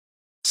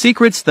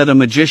Secrets that a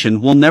magician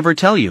will never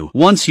tell you.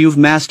 Once you've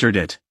mastered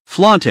it,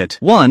 flaunt it.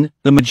 1.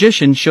 The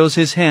magician shows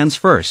his hands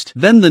first.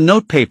 Then the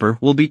notepaper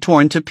will be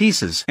torn to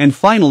pieces. And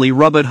finally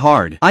rub it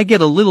hard. I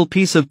get a little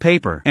piece of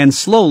paper and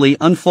slowly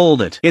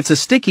unfold it. It's a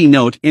sticky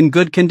note in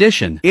good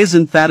condition.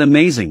 Isn't that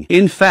amazing?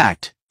 In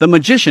fact, the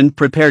magician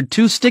prepared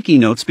 2 sticky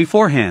notes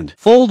beforehand.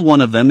 Fold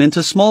one of them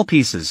into small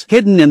pieces,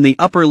 hidden in the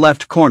upper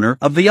left corner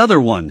of the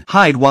other one.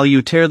 Hide while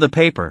you tear the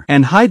paper,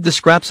 and hide the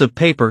scraps of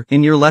paper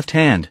in your left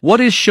hand.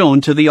 What is shown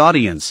to the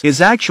audience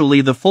is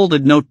actually the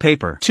folded note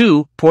paper.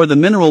 2. Pour the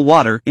mineral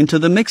water into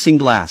the mixing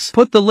glass.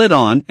 Put the lid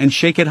on and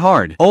shake it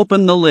hard.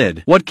 Open the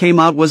lid. What came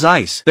out was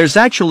ice. There's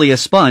actually a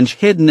sponge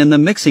hidden in the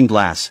mixing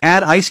glass.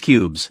 Add ice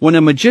cubes. When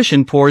a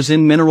magician pours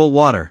in mineral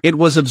water, it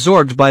was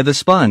absorbed by the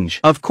sponge.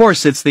 Of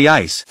course it's the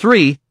ice.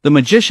 3. The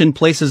magician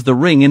places the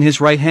ring in his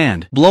right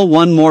hand. Blow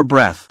one more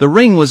breath. The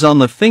ring was on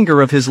the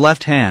finger of his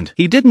left hand.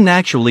 He didn't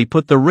actually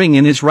put the ring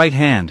in his right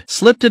hand.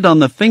 Slipped it on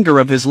the finger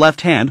of his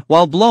left hand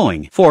while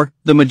blowing. 4.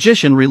 The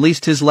magician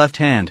released his left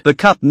hand. The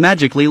cup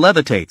magically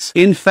levitates.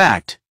 In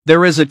fact,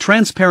 there is a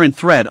transparent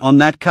thread on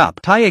that cup.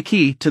 Tie a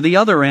key to the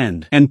other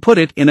end and put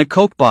it in a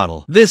Coke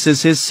bottle. This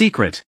is his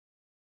secret.